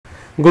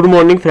Good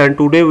morning friend.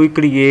 Today we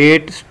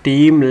create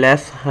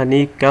seamless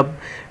honeycomb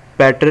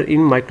pattern in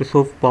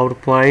Microsoft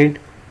PowerPoint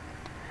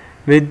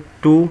with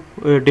two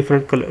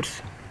different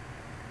colors.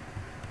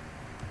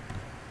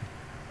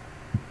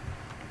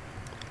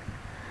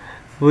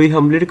 We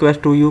humbly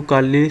request to you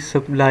kindly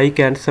like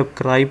and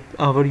subscribe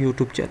our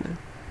YouTube channel.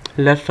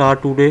 Let's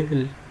start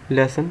today's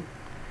lesson.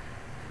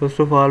 First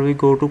of all, we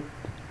go to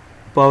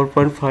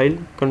PowerPoint file,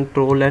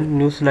 control and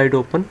new slide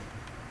open.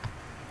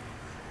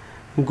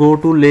 Go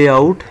to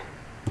layout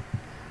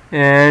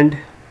and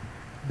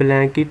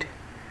blank it.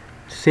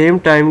 Same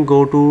time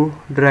go to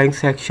drawing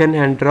section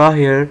and draw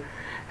here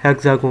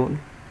hexagon.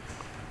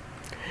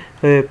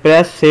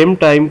 Press same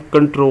time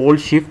control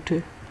shift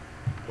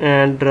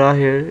and draw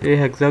here a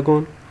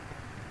hexagon.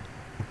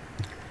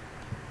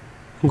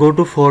 Go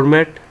to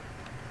format,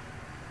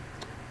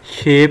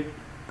 shape,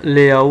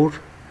 layout,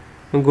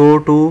 go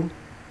to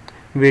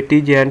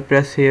weightage and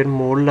press here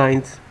more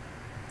lines.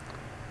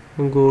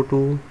 Go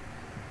to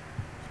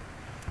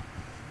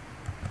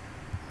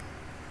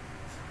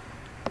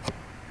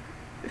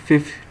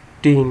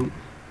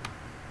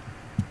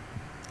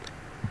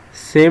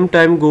same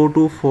time go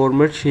to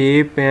format,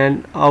 shape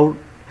and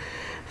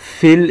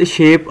fill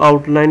shape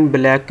outline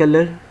black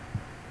color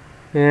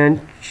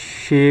and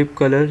shape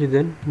color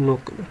then no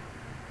color.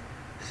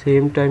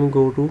 Same time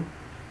go to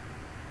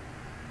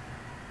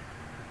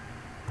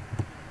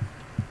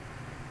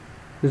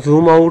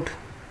zoom out,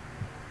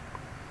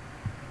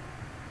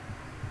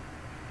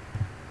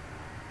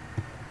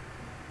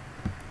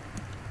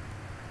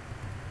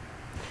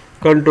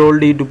 Control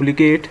D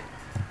duplicate,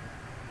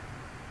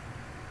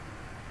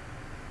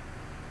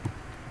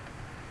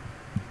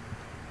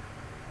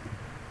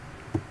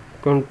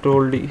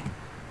 Control D,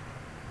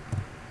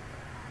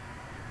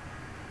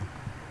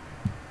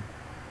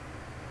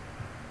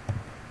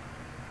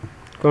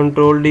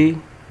 Control D,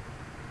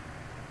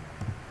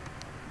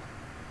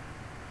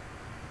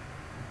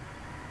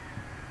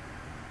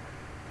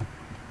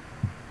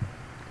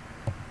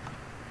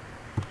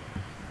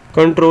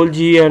 Control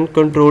G and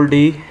Control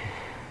D.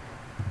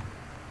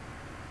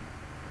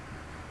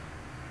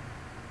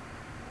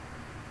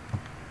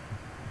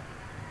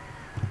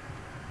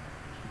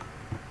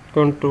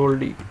 Control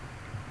D.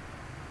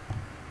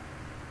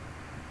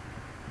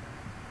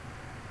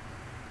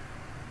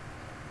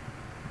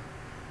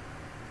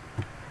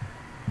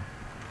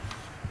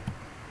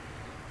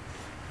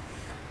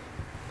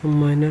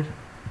 Minor.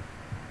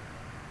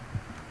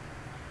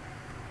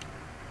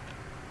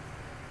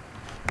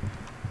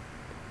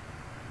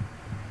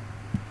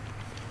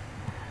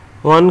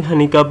 One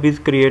honeycomb is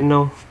created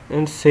now,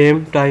 and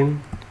same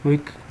time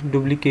we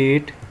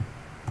duplicate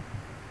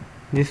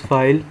this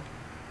file.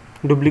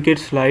 Duplicate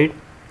slide,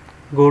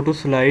 go to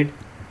slide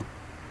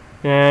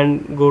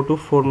and go to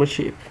format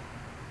shape.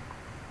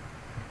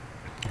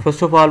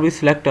 First of all we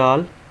select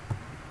all,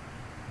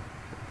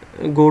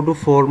 go to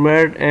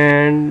format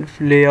and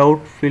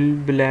layout, fill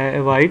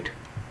black, white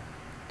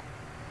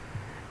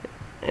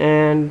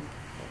and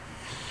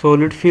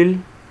solid fill,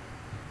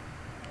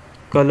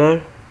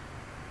 color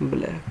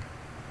black.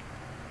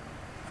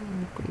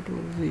 Control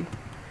Z.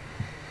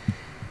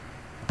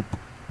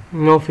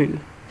 No fill,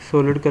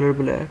 solid color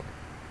black.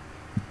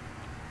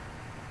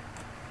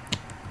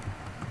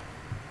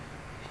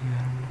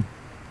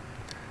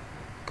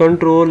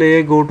 Control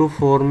A, go to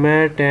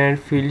format and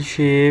fill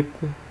shape,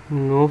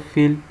 no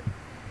fill,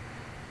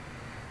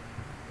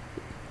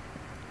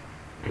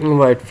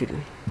 white fill.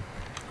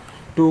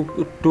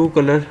 Two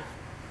color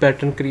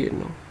pattern create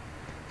now.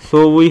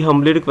 So we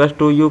humbly request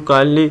to you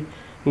kindly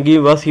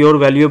give us your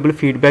valuable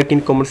feedback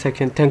in comment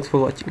section. Thanks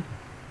for watching.